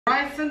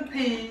rice and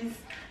peas,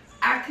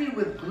 ackee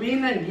with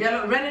green and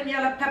yellow, red and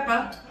yellow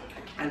pepper,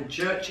 and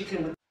jerk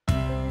chicken with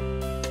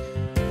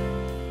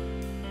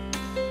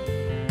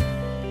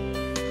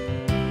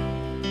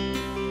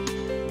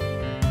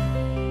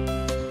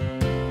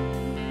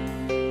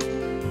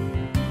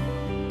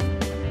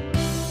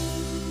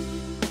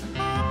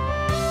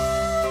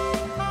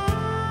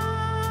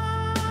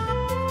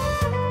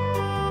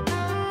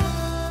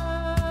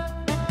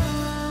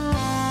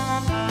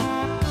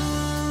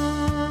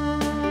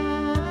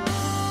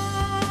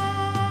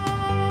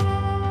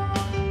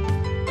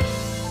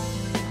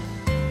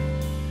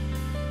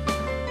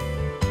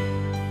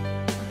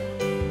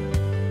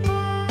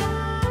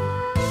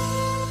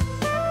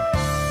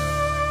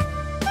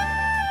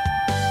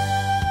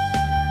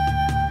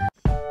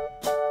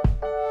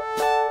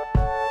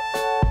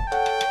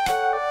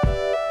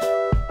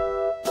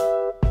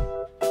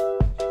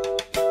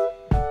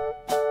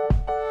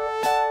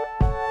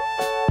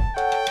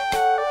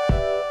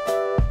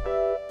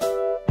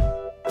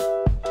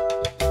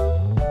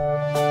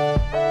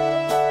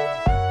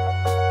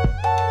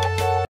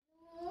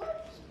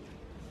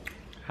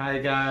Hi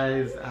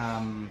guys,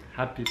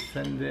 happy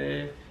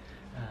Sunday.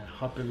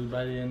 Hope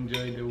everybody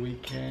enjoyed the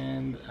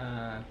weekend.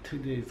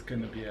 Today is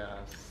gonna be a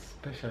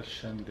special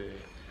Sunday.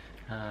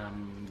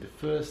 The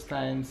first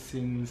time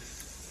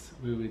since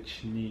we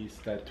reached Nice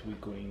that we're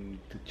going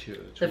to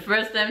church. The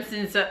first time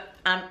since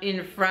I'm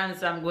in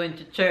France I'm going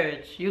to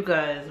church. You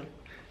guys,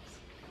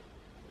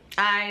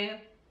 I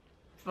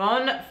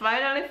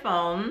finally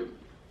found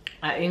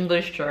an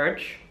English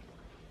church.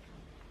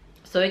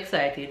 So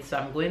excited, so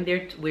I'm going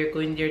there. We're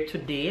going there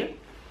today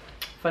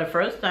for the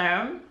first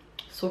time.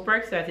 Super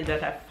excited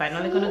that I'm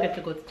finally gonna get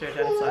to go to church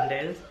on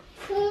Sundays.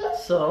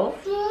 So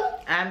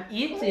I'm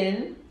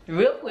eating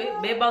real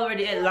quick. Babe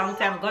already ate a long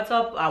time. Got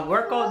up, I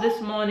workout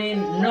this morning.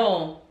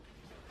 No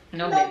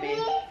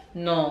baby,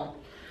 no.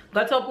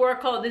 Got up,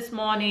 workout this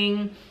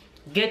morning,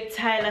 get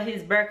Tyler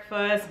his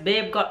breakfast.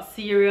 Babe got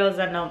cereals,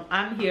 and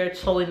I'm here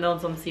throwing down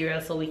some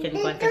cereals so we can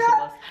go and catch the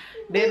bus.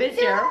 Baby's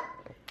here,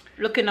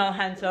 looking all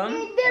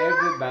handsome.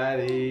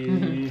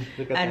 Everybody,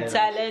 look at and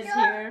Tyler's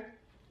here,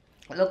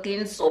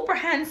 looking super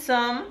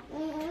handsome.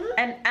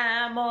 And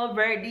I'm all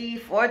ready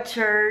for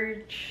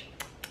church.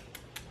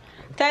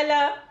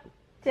 Tyler,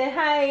 say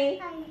hi.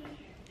 Hi.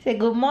 Say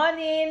good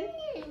morning.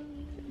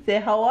 Say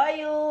how are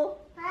you?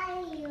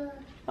 Hi.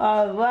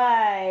 All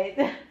right.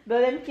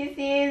 Blow them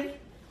kisses.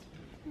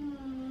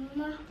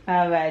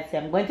 All right. So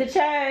I'm going to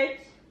church.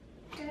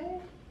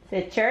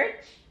 Say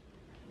church.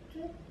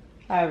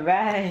 All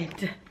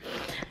right.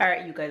 All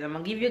right, you guys. I'm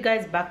gonna give you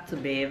guys back to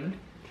babe,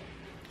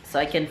 so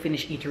I can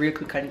finish eat real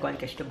quick and go and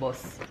catch the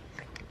bus.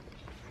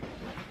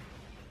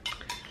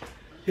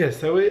 Yeah,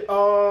 so we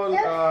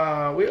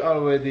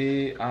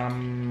already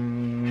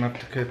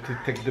have to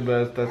take the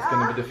bus. That's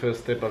gonna be the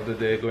first step of the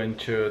day, going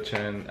to church,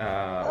 and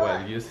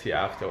well, you see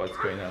after what's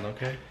going on,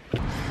 okay?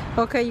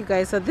 Okay, you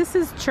guys, so this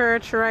is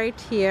church right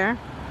here.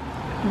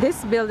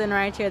 This building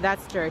right here,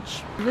 that's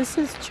church. This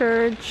is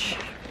church.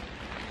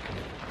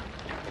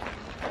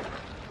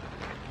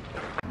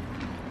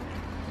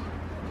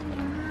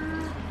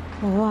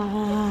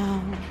 Wow.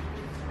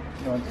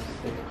 You want to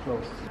stay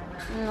close?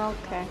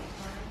 Okay.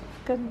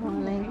 Good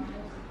morning.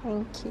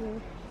 Thank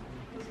you.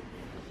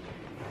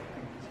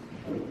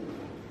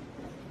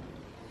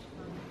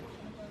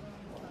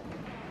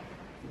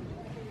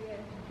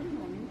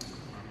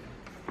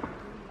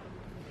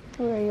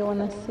 Where you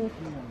wanna sit?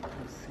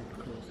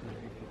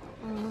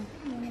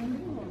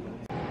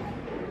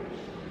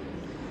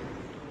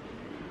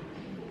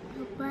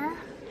 Papa.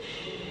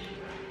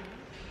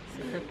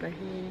 Sit up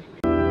here.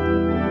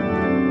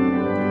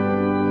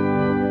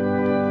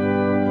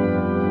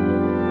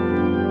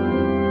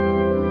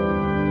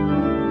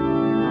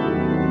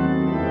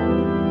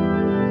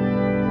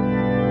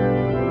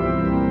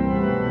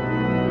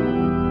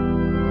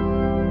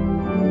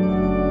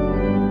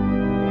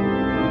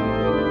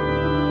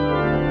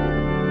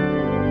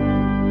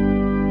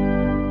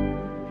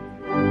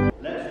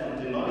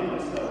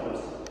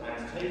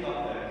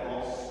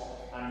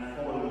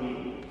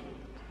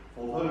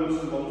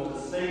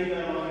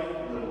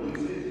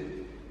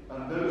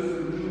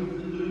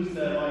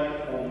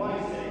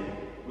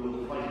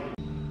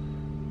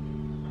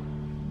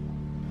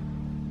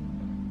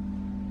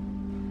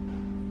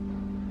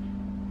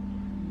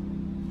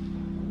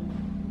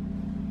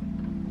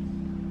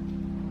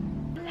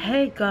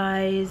 Hey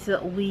guys,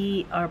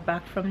 we are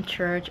back from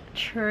church.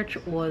 Church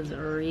was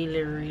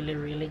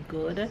really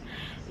good.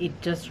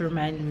 It just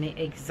reminded me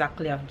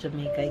exactly of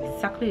Jamaica.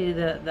 Exactly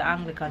the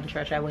Anglican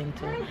church I went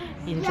to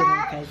in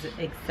Jamaica is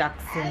the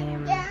exact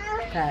same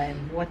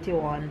time. What do you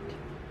want?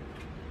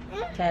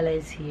 Tyler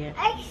is here.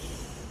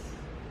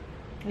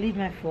 Leave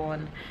my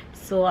phone.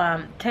 So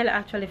Tyler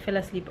actually fell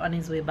asleep on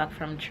his way back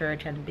from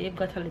church, and babe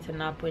got a little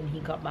nap when he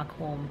got back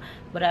home,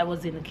 but I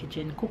was in the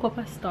kitchen cook up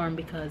a storm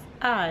because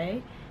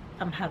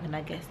I'm having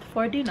a guest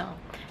for dinner.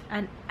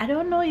 And I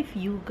don't know if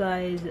you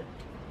guys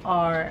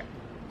are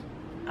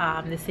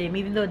the same,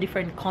 even though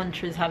different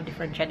countries have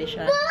different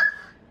traditions.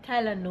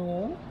 Tyler,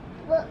 no.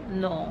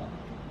 No.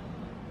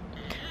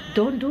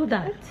 Don't do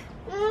that.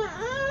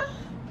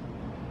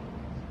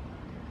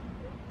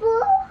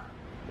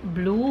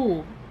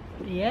 Blue.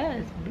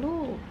 Yes,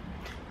 blue.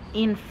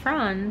 In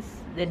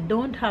France, they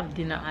don't have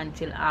dinner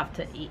until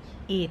after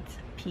 8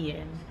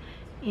 p.m.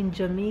 In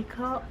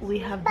Jamaica, we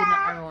have dinner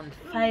around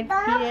 5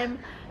 p.m.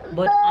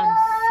 But on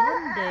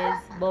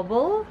Sundays,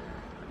 Bubble,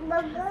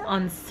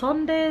 on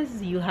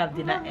Sundays, you have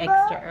dinner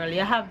extra early.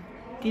 You have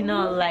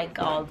dinner like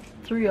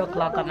 3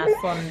 o'clock on a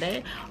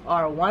Sunday,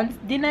 or once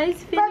dinner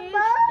is finished,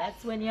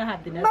 that's when you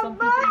have dinner. Some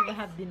people even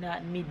have dinner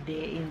at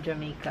midday in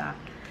Jamaica.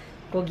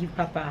 Go give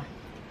Papa.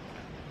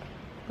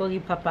 Go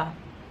give Papa.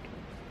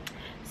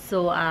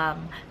 So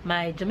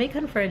my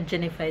Jamaican friend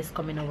Jennifer is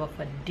coming over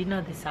for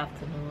dinner this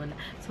afternoon,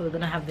 so we're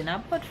gonna have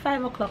dinner about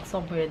 5 o'clock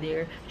somewhere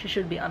there. She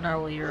should be on her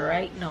way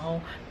right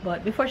now,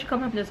 but before she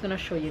comes, I'm just gonna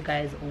show you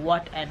guys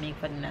what I make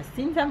for dinner.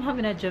 Since I'm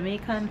having a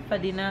Jamaican for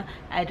dinner,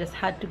 I just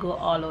had to go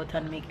all out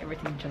and make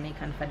everything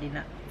Jamaican for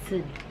dinner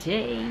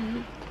today.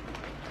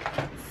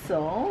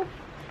 So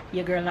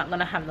your girl not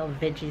gonna have no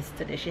veggies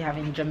today. She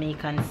having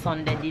Jamaican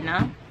Sunday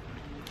dinner.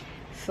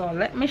 So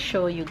let me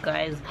show you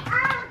guys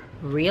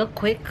real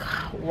quick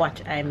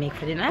what I make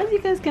for dinner. As you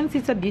guys can see,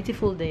 it's a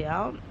beautiful day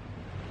out.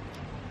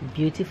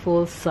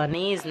 Beautiful,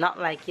 sunny. It's not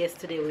like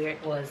yesterday where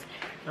it was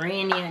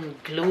rainy and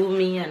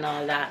gloomy and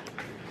all that.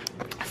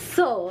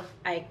 So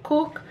I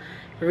cook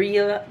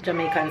real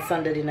Jamaican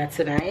Sunday dinner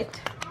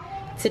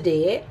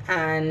today,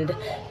 and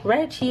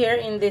right here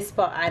in this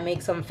spot I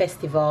make some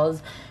festival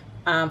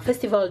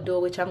dough,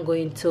 which I'm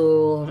going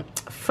to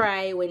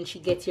fry when she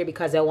gets here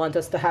because I want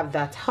us to have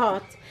that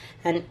hot.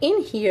 And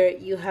in here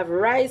you have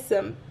rice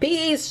and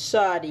peas,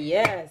 shawty,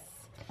 yes.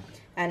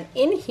 And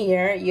in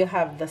here you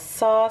have the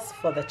sauce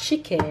for the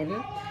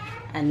chicken.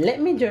 And let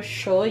me just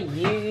show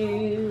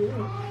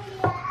you.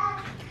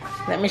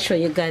 Let me show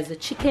you guys the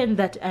chicken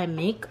that I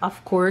make.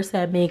 Of course,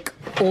 I make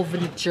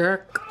oven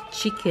jerk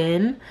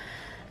chicken.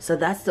 So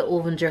that's the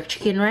oven jerk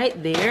chicken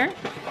right there.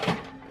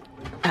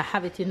 I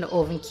have it in the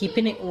oven,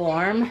 keeping it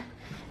warm.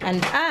 And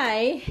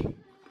I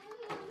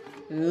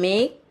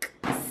make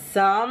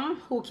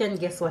some, who can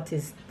guess what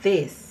is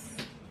this?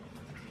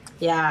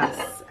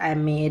 Yes, I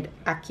made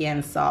ackee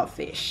and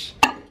saltfish.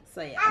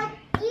 So yeah,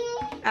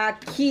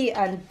 ackee,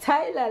 and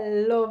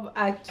Tyler love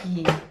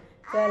ackee.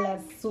 Tyler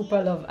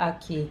super love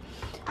ackee.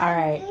 All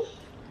right.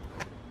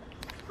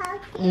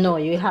 No,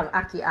 you have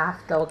ackee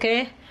after,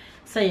 okay?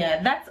 So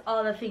yeah, that's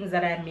all the things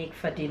that I make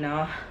for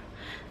dinner.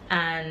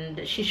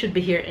 And she should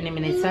be here any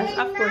minute. So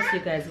of course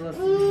you guys will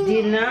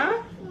see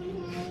dinner.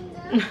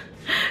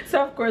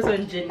 So of course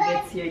when Jen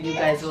gets here, you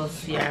guys will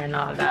see her and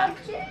all that.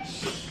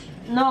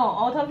 No,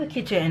 out of the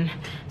kitchen.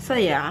 So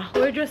yeah,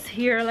 we're just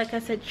here. Like I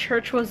said,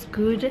 church was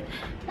good,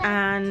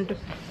 and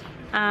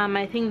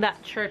I think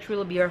that church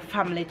will be our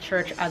family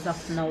church as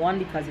of now on,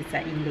 because it's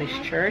an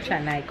English church,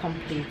 and I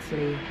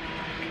completely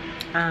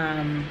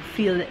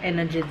feel the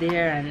energy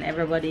there, and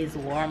everybody is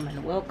warm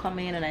and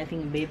welcoming, and I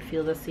think Babe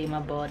feels the same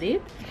about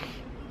it.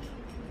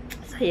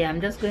 So yeah,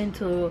 I'm just going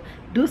to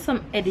do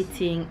some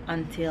editing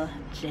until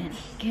Jen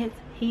gets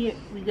here.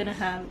 We're gonna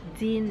have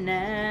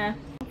dinner.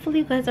 Hopefully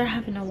you guys are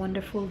having a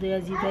wonderful day.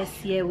 As you guys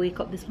see, I wake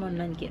up this morning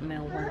and get my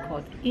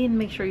workout in.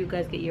 Make sure you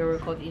guys get your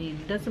workout in.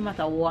 It doesn't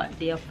matter what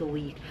day of the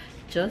week,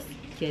 just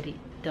get it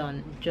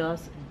done.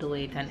 Just do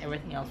it, and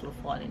everything else will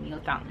fall in. You'll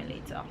thank me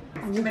later.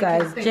 You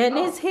guys, Jen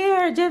is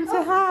here. Jen,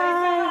 say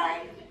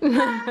hi.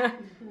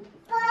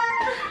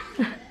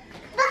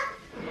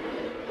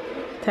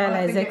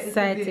 Tyler is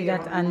excited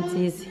that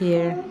Auntie is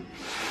here.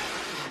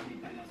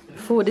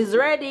 Food is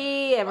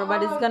ready.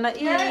 Everybody's gonna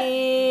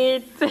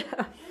eat.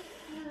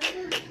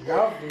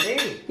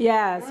 Lovely.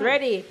 Yes,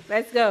 ready.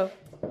 Let's go.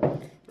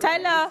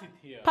 Tyler,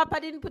 Papa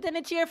didn't put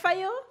any chair for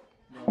you?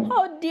 No.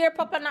 How dare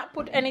Papa not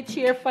put any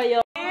chair for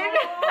you?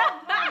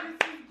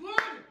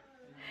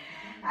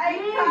 I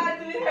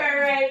can't with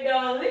her right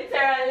now,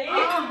 literally.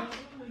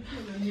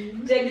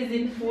 Jen is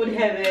in food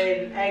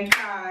heaven. I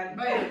can't.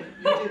 Babe,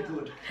 you did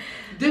good.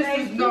 This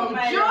is no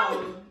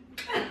joke.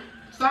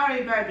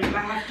 Sorry, baby, I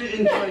have to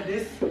enjoy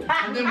this.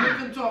 And then we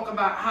can talk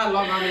about how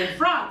long I'm in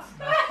France.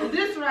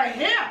 This right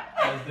here.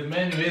 That's the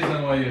main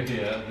reason why you're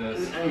here.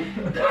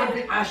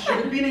 I should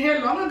have been here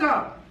long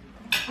ago.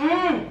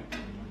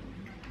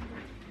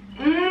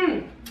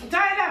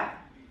 Tyler,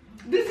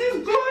 this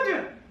is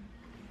good.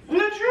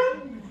 Not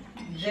true?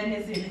 Jen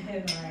is in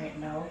heaven right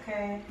now,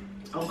 okay?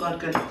 Oh God,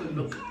 God, it's good.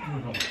 Look.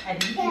 I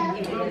didn't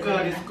give it. Oh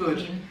God, it's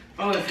good.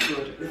 Oh, it's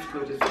good. It's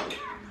good. It's good.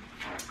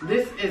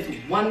 This is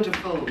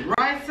wonderful.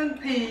 Rice and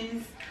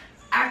peas,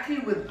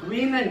 ackee with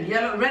green and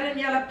yellow, red and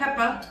yellow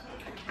pepper,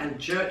 and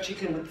jerk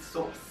chicken with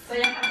sauce. So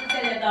you have to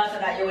tell your daughter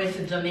that you went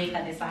to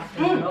Jamaica this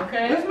afternoon,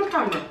 okay? Where's my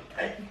camera?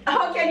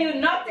 How can you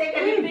not take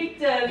any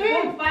pictures?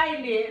 Go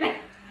find it.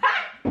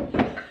 Oh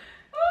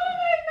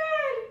my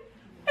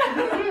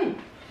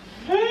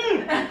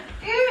God.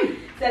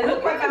 So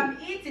look what I'm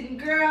eating,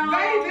 girl.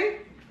 Baby,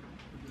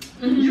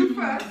 you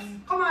first.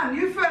 Come on,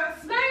 you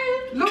first.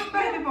 Look,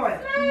 baby boy.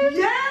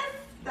 Yes,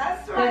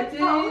 that's right.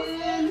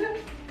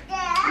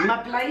 My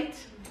plate.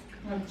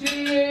 And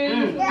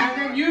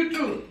then you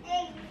too.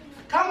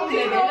 Come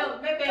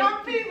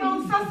feed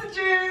those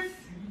sausages.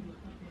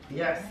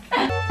 Yes.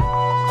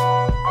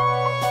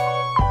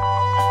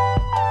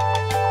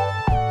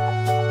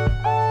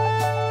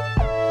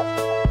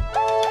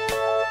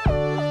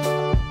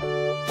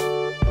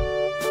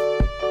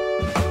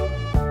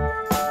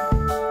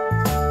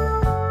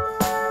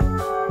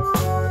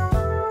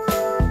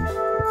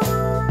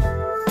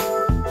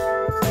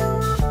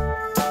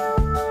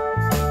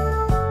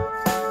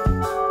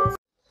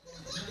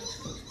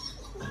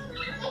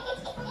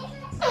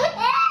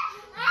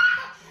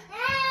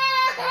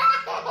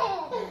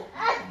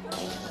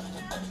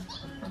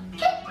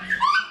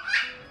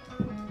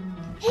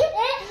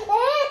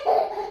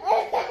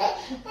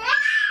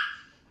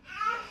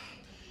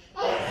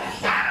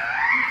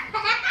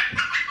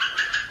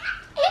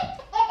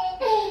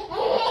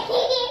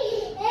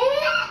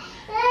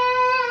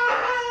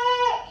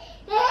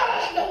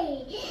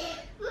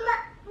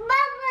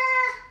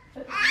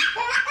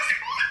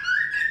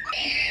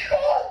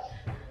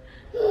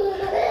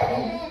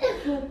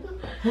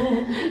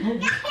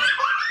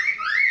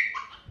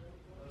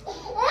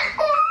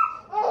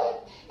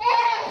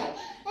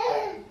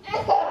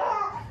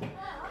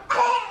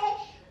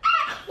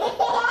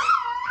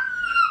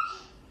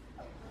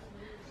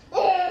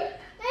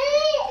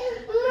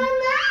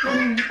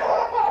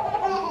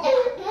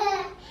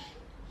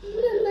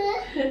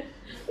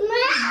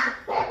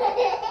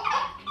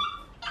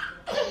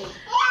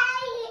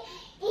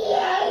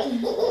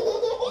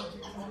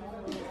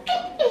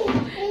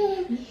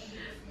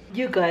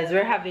 You guys,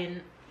 we're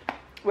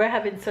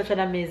having such an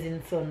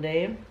amazing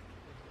Sunday.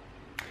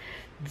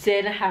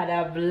 Jen had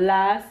a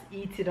blast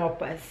eating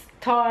up a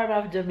storm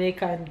of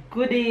Jamaican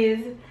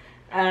goodies,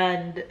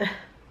 and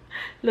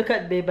look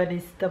at babe and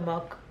his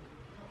stomach.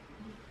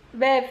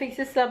 Babe, fix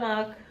your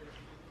stomach.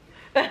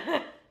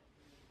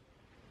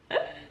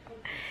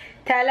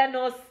 Tyler,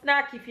 no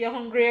snack. If you're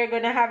hungry, you're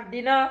gonna have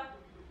dinner.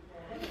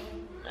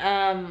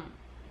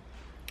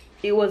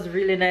 It was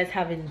really nice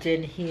having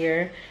Jen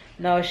here.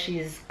 Now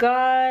she's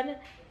gone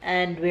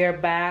and we're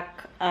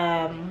back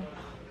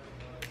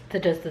to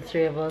just the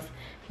three of us.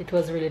 It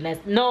was really nice.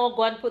 No,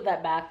 go and put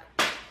that back.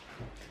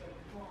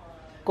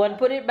 Go and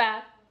put it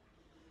back.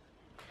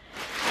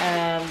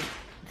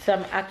 So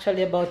I'm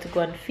actually about to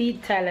go and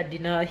feed Tyler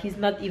dinner. He's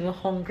not even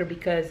hungry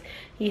because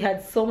he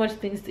had so much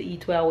things to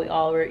eat while we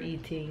all were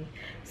eating.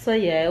 So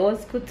yeah, it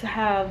was good to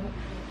have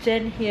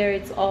Jen here.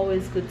 It's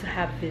always good to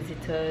have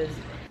visitors.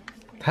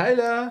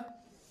 Tyler,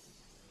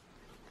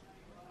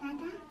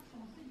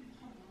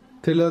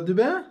 t'es l'heure du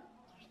bain?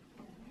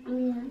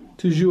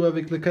 Tu joues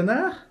avec le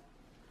canard?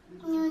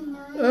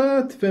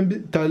 Ah, tu fais un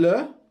bit.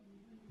 Tyler,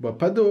 bois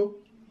pas d'eau.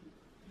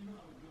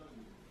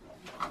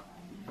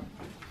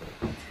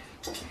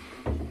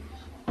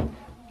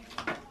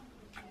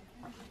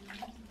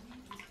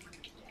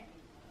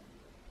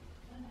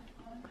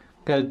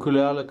 Quelle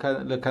couleur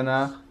le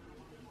canard?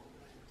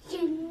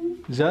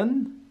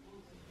 Jaune?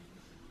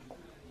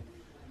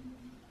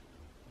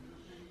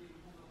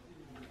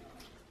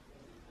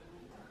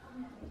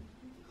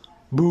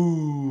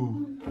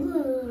 Bouh!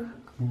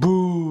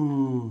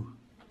 Bouh!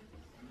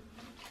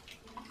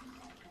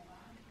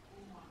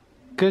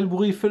 Quel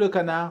bruit fait le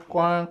canard?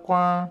 Coin,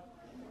 coin.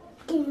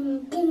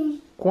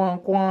 Coin,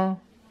 coin.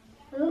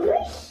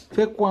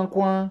 Fais coin,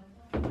 coin.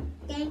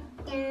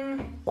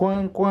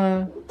 Coin,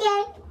 coin.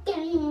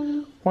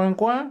 Coin,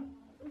 coin.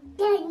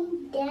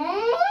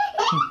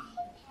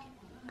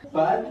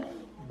 Bad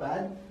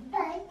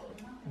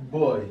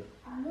boy.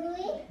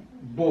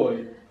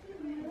 Boy.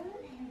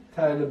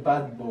 Tyler,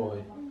 bad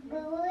boy.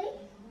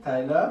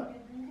 Tyler.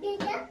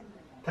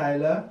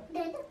 Tyler.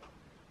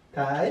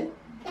 Tyler.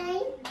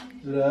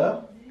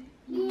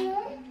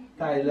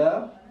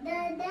 Tyler.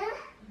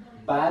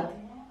 Bad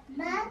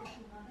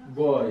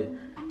boy.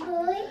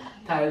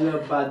 Tyler,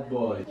 bad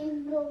boy.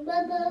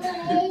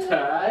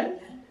 Tyler.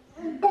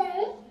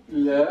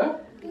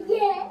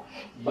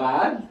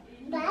 Bad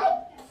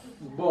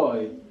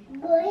boy.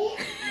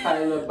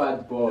 Tyler,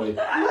 bad boy.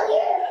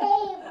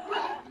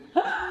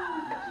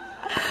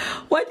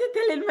 What you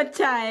telling my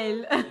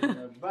child?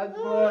 Bad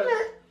boy.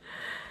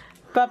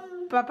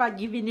 Papa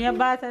giving you a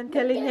bath and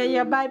telling you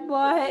you're a bad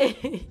boy.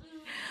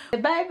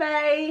 Bye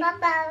bye.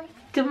 Bye-bye.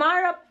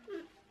 Tomorrow.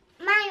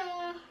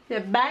 Bye.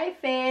 Bye,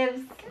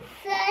 Faves.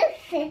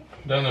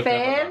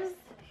 Faves.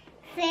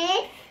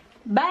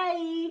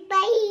 Bye.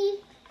 Bye.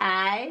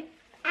 I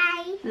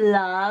I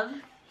love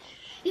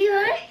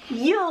you.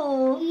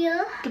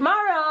 you.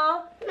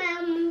 Tomorrow.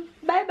 Mom.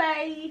 Bye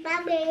bye.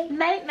 Bye.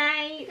 Night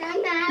night.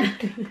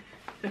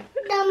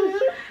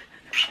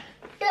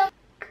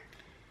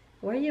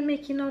 Why are you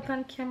making out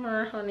on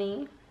camera,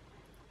 honey?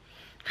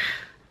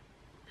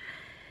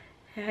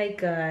 Hi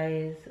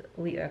guys,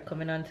 we are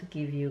coming on to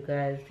give you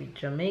guys the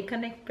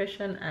Jamaican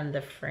expression and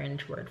the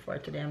French word for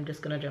today. I'm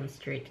just gonna jump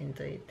straight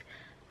into it.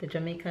 The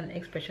Jamaican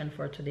expression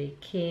for today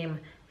came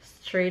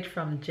straight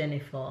from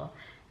Jennifer.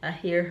 I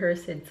hear her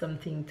said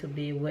something to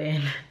me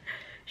when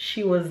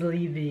she was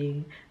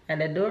leaving,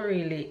 and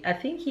I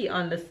think he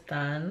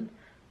understand,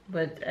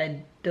 but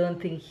I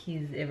don't think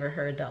he's ever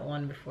heard that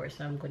one before,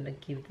 so I'm gonna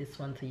give this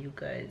one to you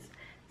guys.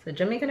 So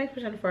Jamaican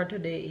expression for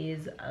today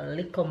is a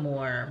little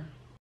more.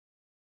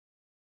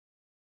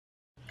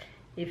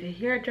 If you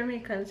hear a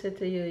Jamaican say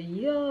to you,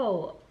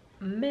 yo,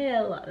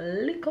 Mel,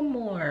 little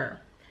more,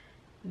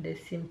 the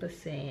simple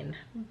saying,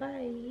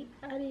 bye,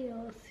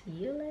 adios, see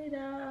you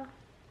later.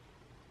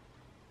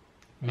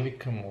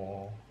 Little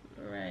more.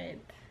 Right.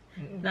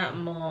 Not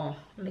more,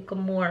 little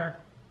more.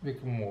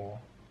 Little more.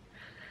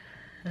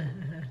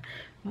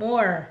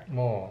 More.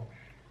 More.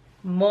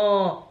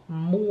 More.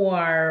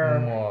 More.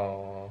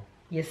 More.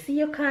 You see,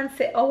 you can't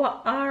say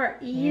our R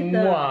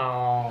either.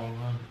 Wow.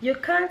 You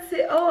can't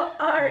say our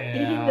R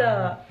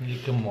either.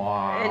 Little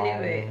more.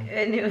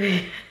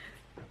 Anyway.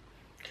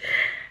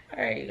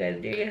 Alright, you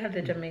guys, there you have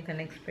the Jamaican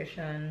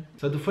expression.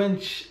 So the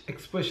French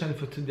expression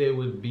for today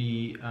would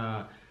be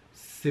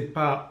c'est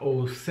pas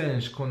au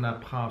singe qu'on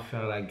apprend à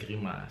faire la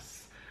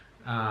grimace.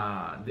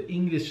 The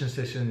English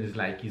translation is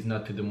like, it's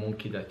not to the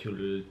monkey that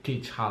you'll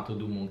teach how to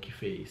do monkey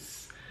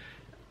face.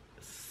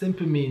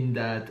 Simply mean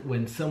that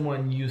when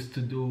someone used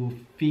to do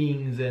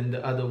things and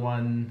the other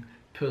one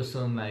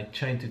person like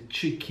trying to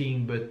trick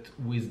him, but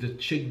with the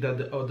trick that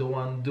the other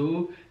one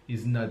do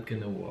is not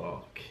gonna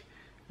work.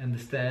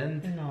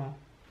 Understand? No.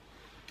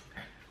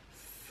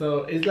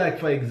 So it's like,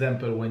 for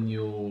example, when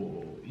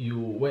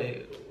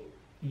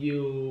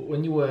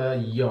when you were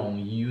young,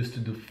 you used to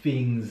do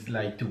things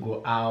like to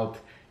go out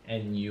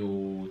and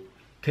you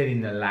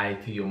telling a lie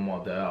to your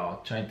mother or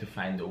trying to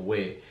find a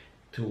way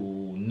to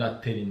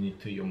not telling it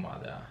to your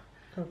mother.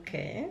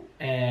 Okay.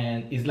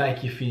 And it's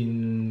like if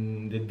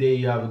in the day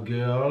you have a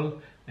girl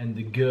and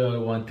the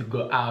girl want to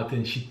go out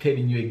and she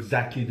telling you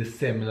exactly the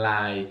same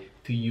lie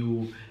to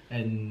you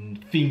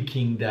and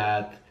thinking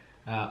that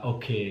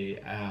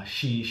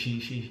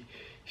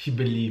she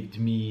believed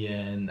me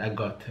and I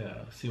got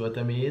her. See what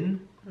I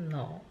mean?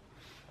 No.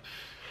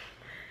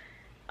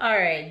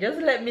 Alright,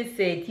 just let me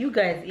say it. You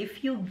guys,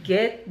 if you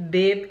get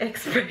babe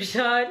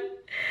expression,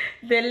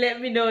 then let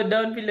me know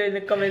down below in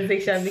the comment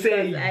section,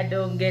 because I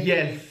don't get it.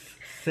 Yes.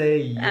 Say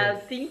yes. I'll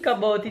think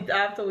about it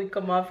after we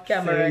come off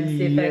camera and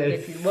see if I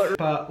get it. But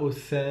pas au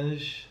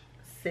singe.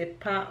 C'est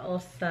pas au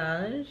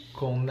singe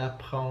qu'on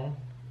apprend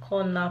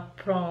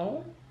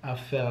à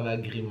faire la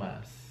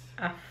grimace.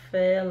 À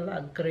faire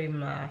la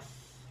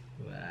grimace.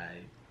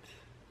 Right.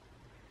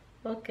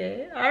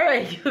 Okay.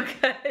 Alright, you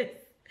guys.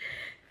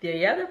 There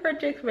you have the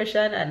French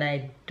expression and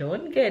I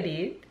don't get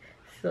it.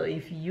 So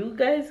if you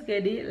guys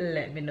get it,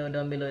 let me know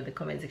down below in the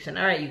comment section.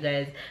 Alright, you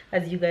guys.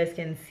 As you guys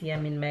can see,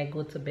 I'm in my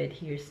go to bed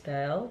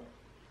hairstyle.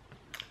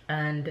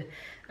 And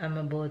I'm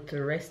about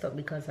to rest up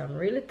because I'm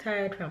really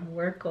tired from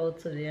workout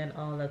today and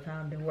all that.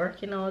 I've been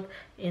working out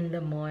in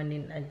the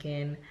morning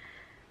again.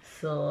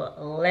 So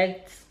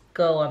let's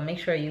go and make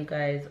sure you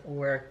guys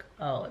work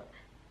out.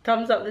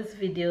 Thumbs up this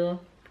video,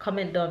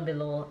 comment down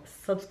below,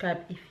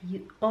 subscribe if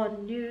you are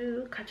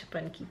new, catch up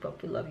and keep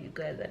up. We love you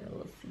guys and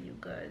we'll see you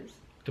guys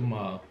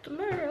tomorrow.